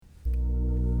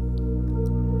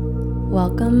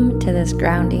Welcome to this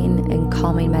grounding and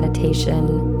calming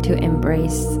meditation to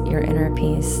embrace your inner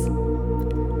peace.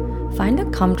 Find a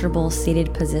comfortable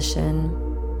seated position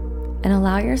and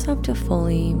allow yourself to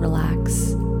fully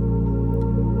relax.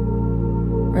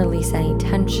 Release any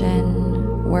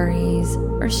tension, worries,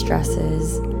 or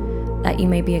stresses that you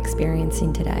may be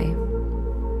experiencing today.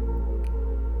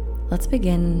 Let's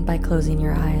begin by closing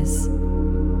your eyes.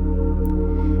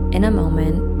 In a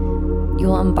moment, you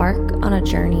will embark on a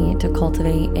journey to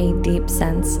cultivate a deep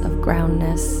sense of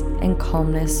groundness and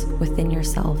calmness within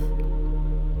yourself.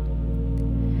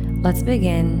 Let's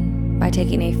begin by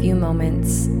taking a few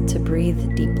moments to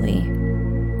breathe deeply,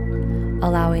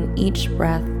 allowing each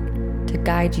breath to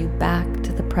guide you back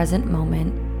to the present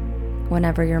moment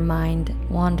whenever your mind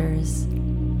wanders.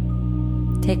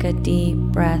 Take a deep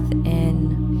breath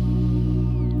in,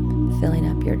 filling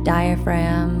up your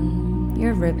diaphragm,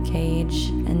 your rib cage,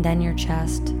 and then your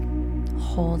chest.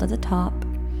 Hold at the top,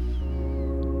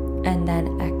 and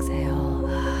then exhale.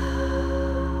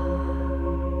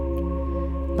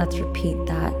 Let's repeat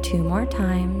that 2 more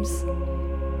times.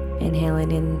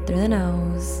 Inhaling in through the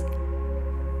nose,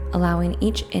 allowing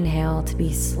each inhale to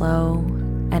be slow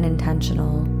and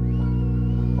intentional.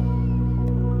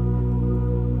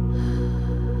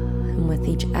 And with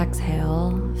each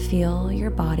exhale, feel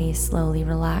your body slowly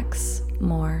relax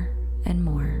more and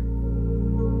more.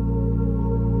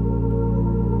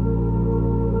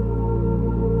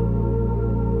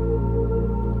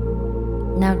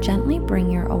 Now gently bring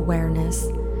your awareness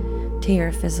to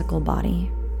your physical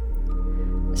body,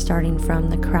 starting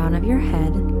from the crown of your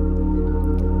head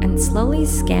and slowly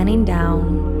scanning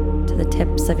down to the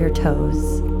tips of your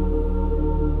toes.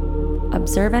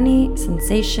 Observe any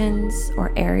sensations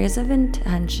or areas of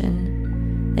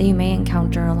tension that you may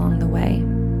encounter along the way.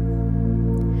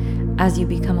 As you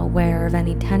become aware of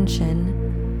any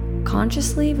tension,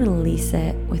 consciously release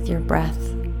it with your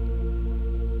breath,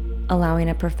 allowing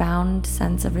a profound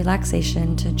sense of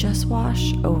relaxation to just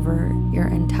wash over your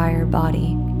entire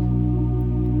body.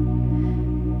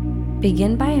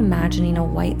 Begin by imagining a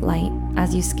white light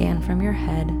as you scan from your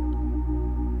head,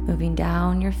 moving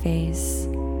down your face,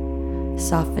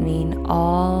 softening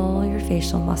all your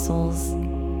facial muscles,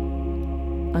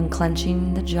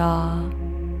 unclenching the jaw.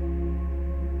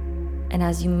 And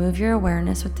as you move your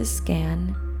awareness with the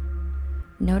scan,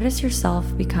 notice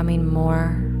yourself becoming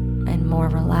more and more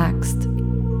relaxed,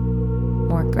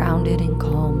 more grounded and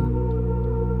calm.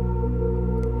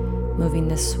 Moving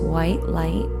this white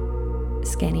light,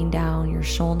 scanning down your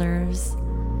shoulders,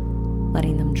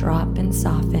 letting them drop and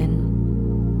soften.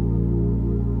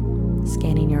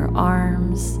 Scanning your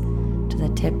arms to the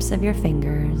tips of your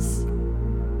fingers.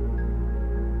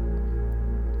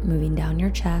 Moving down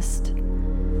your chest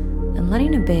and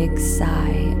letting a big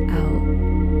sigh out.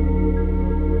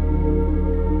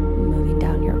 Moving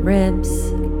down your ribs,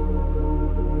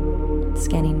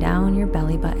 scanning down your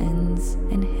belly buttons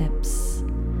and hips,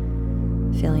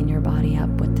 filling your body up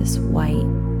with this white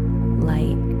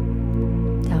light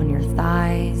down your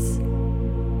thighs,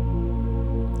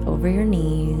 over your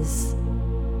knees,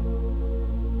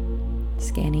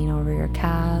 scanning over your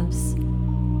calves,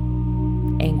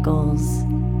 ankles,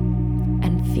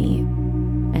 and feet.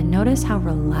 And notice how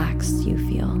relaxed you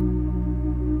feel.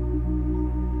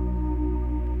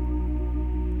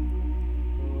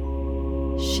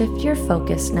 Shift your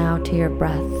focus now to your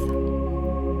breath.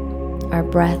 Our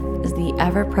breath is the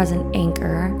ever-present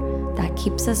anchor that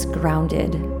keeps us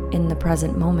grounded in the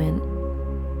present moment.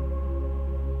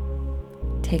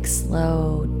 Take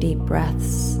slow, deep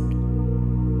breaths,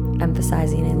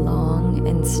 emphasizing a long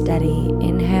and steady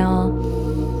inhale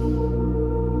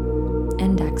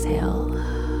and exhale.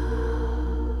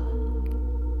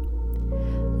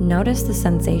 Notice the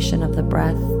sensation of the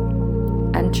breath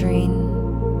entering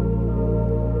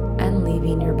and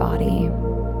leaving your body.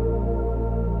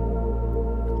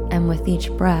 And with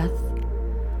each breath,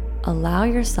 allow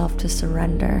yourself to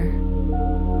surrender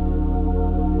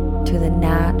to the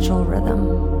natural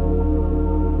rhythm.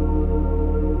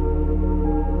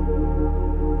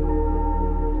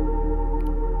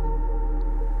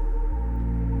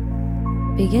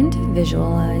 Begin to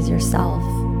visualize yourself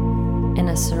in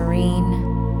a serene,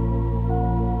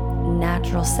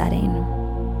 natural setting,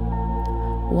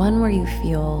 one where you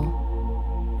feel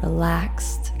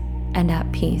relaxed and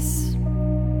at peace.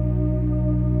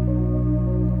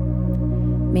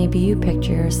 Maybe you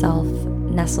picture yourself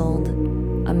nestled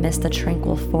amidst a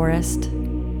tranquil forest,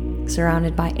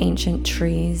 surrounded by ancient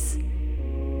trees,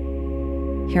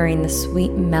 hearing the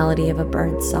sweet melody of a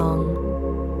bird's song.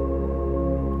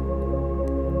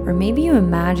 Or maybe you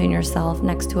imagine yourself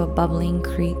next to a bubbling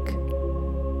creek,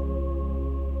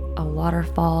 a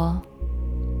waterfall,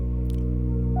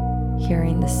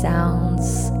 hearing the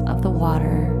sounds of the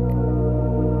water,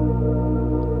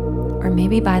 or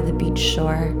maybe by the beach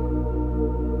shore,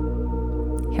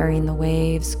 hearing the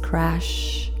waves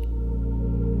crash.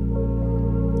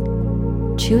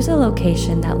 Choose a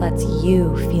location that lets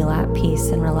you feel at peace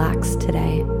and relaxed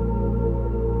today.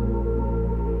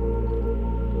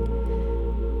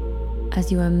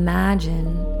 As you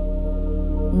imagine,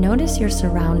 notice your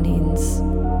surroundings.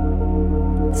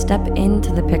 Step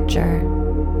into the picture.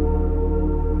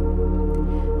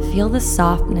 Feel the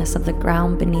softness of the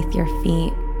ground beneath your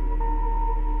feet.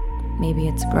 Maybe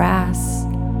it's grass,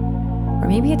 or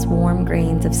maybe it's warm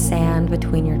grains of sand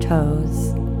between your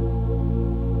toes.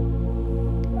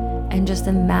 And just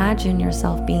imagine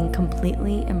yourself being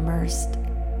completely immersed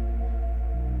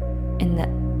in the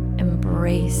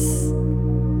embrace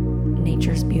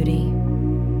nature's beauty.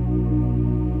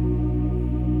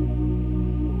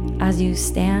 As you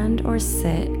stand or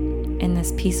sit in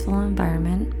this peaceful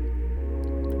environment,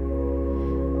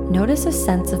 notice a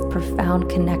sense of profound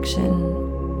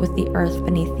connection with the earth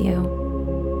beneath you.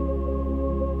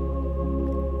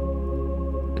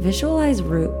 Visualize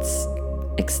roots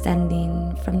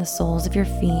extending from the soles of your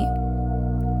feet,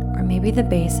 or maybe the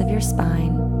base of your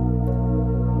spine,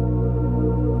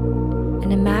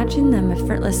 and imagine them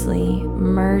effortlessly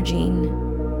merging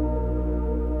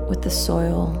with the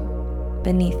soil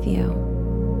beneath you,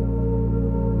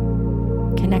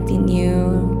 connecting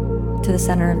you to the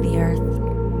center of the earth.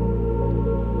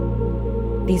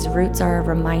 These roots are a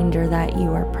reminder that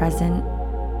you are present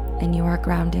and you are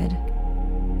grounded.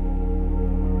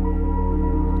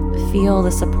 Feel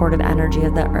the supportive energy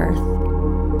of the earth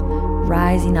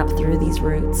rising up through these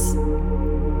roots,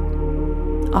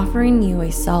 offering you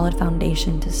a solid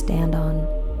foundation to stand on.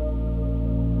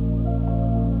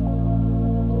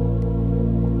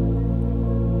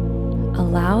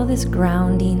 Allow this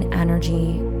grounding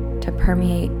energy to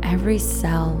permeate every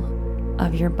cell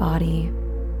of your body,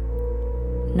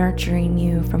 nurturing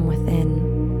you from within.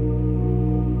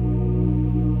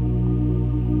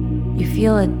 You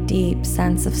feel a deep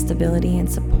sense of stability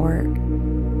and support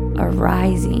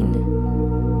arising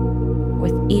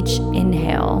with each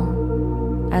inhale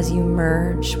as you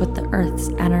merge with the earth's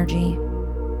energy.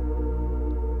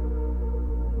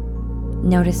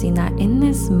 Noticing that in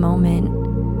this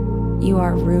moment, you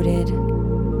are rooted,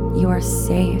 you are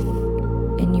safe,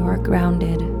 and you are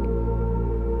grounded.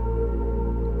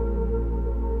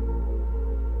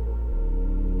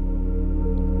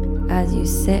 As you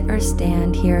sit or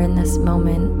stand here in this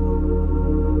moment,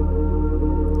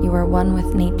 you are one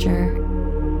with nature.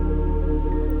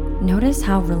 Notice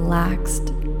how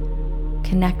relaxed,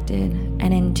 connected,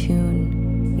 and in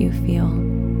tune you feel.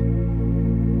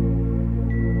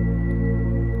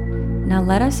 Now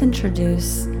let us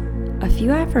introduce a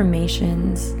few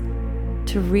affirmations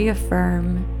to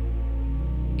reaffirm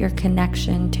your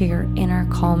connection to your inner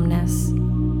calmness.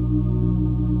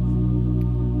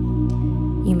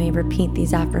 You may repeat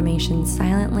these affirmations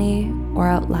silently or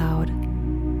out loud,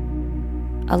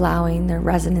 allowing their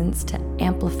resonance to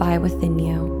amplify within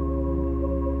you.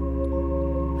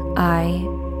 I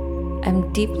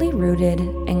am deeply rooted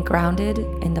and grounded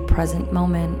in the present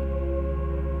moment.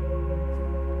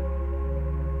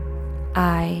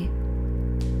 I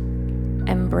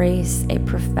embrace a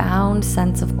profound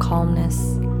sense of calmness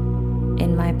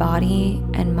in my body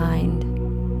and mind.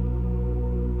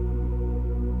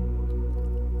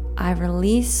 I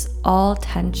release all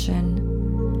tension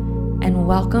and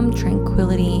welcome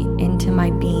tranquility into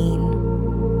my being.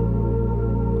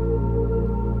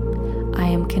 I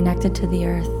am connected to the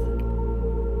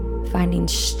earth, finding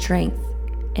strength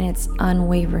in its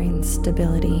unwavering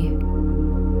stability.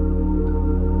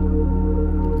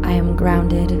 I am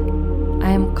grounded, I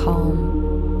am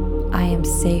calm, I am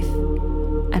safe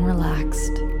and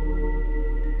relaxed.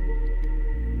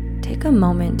 Take a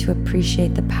moment to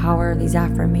appreciate the power of these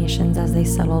affirmations as they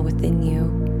settle within you,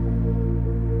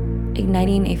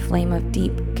 igniting a flame of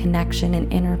deep connection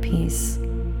and inner peace.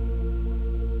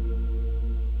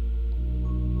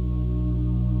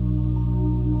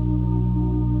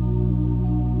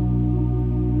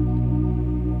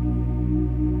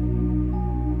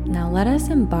 Now let us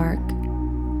embark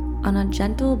on a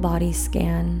gentle body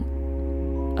scan,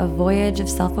 a voyage of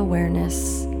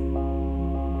self-awareness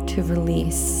to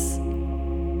release.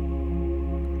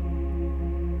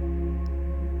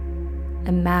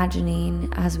 Imagining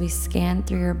as we scan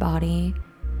through your body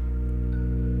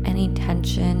any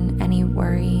tension, any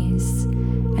worries,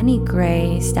 any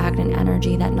gray, stagnant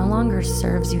energy that no longer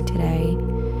serves you today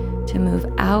to move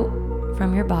out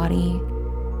from your body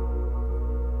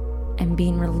and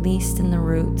being released in the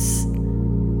roots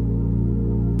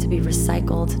to be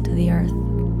recycled to the earth,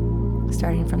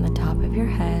 starting from the top of your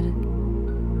head,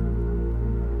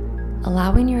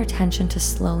 allowing your attention to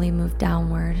slowly move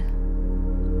downward,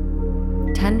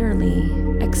 tenderly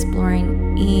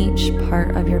exploring each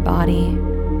part of your body.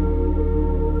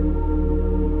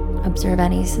 Observe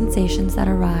any sensations that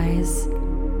arise,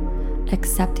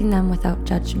 accepting them without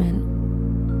judgment.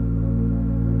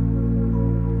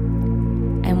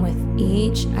 And with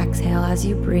each exhale as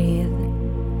you breathe,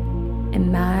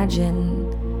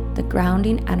 imagine the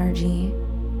grounding energy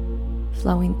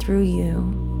flowing through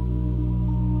you,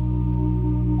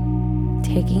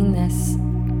 taking this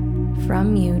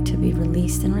from you to be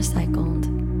released and recycled,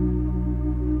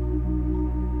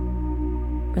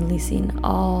 releasing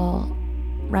all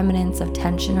remnants of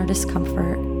tension or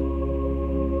discomfort.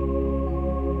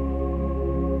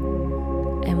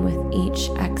 And with each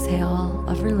exhale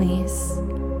of release,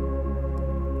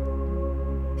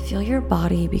 feel your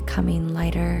body becoming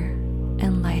lighter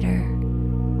and lighter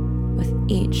with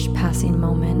each passing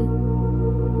moment,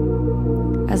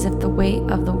 as if the weight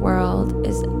of the world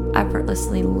is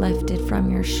effortlessly lifted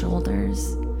from your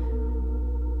shoulders.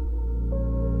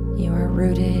 You are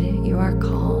rooted, you are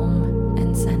calm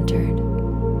and centered.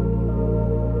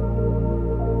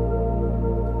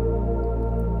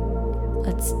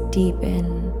 Let's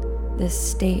deepen this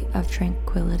state of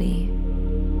tranquility.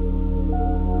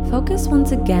 Focus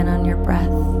once again on your breath,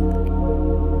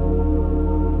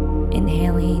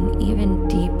 inhaling even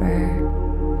deeper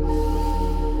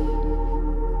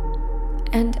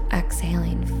and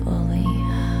exhaling fully.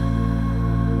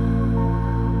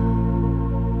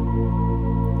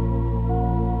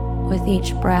 With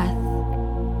each breath,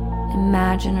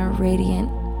 imagine a radiant,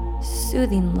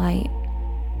 soothing light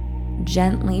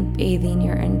gently bathing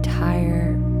your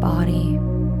entire body.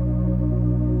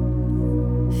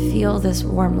 Feel this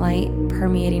warm light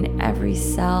permeating every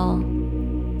cell,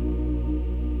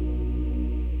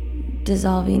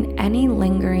 dissolving any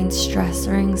lingering stress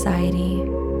or anxiety.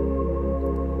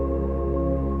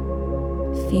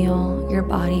 Feel your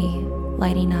body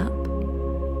lighting up.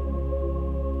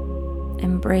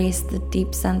 Embrace the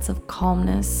deep sense of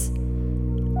calmness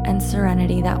and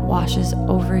serenity that washes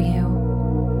over you.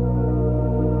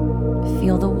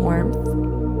 Feel the warmth,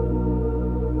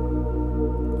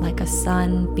 like a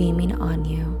sun beaming on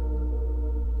you.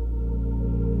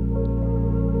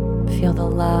 Feel the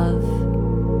love.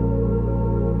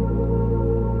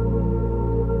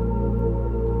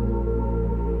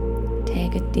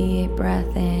 Take a deep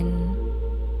breath in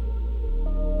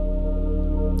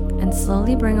and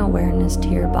slowly bring awareness to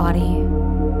your body.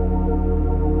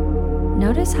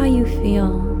 Notice how you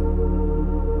feel.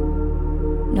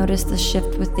 Notice the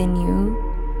shift within you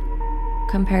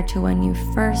compared to when you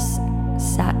first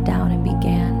sat down and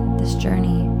began this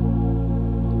journey.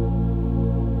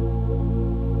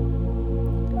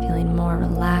 Feeling more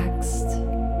relaxed,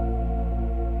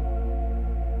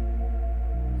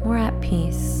 more at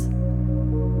peace.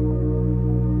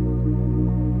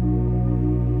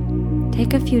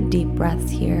 Take a few deep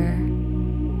breaths here,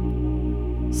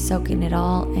 soaking it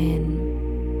all in,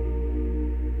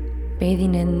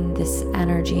 bathing in this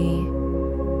energy,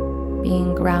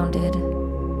 being grounded,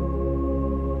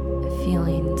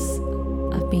 feelings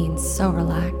of being so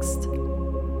relaxed.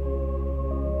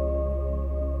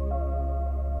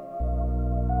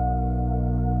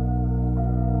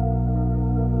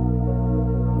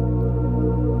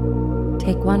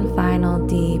 Take one final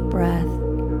deep breath,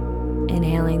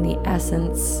 inhaling the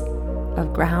essence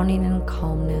of grounding and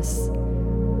calmness,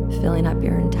 filling up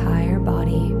your entire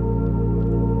body.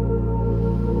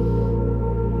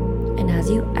 And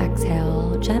as you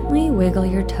exhale, gently wiggle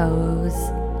your toes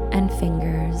and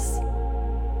fingers,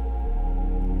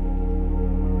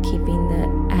 keeping the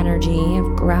energy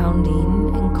of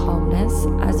grounding and calmness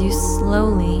as you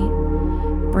slowly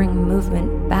bring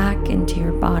movement back into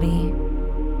your body.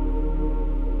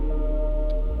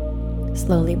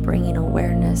 Slowly bringing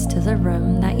awareness to the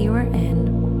room that you are in.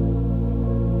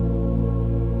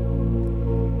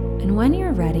 And when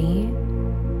you're ready,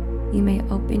 you may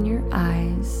open your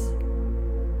eyes,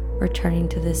 returning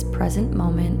to this present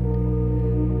moment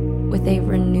with a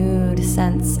renewed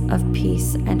sense of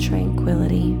peace and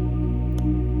tranquility.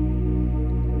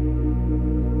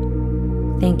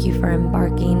 Thank you for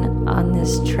embarking on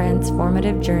this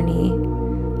transformative journey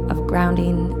of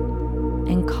grounding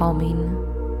and calming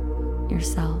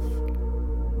yourself.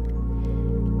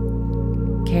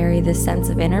 Carry this sense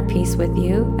of inner peace with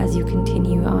you as you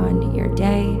continue on your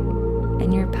day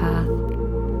and your path,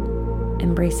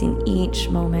 embracing each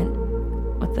moment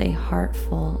with a heart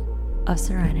full of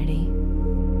serenity.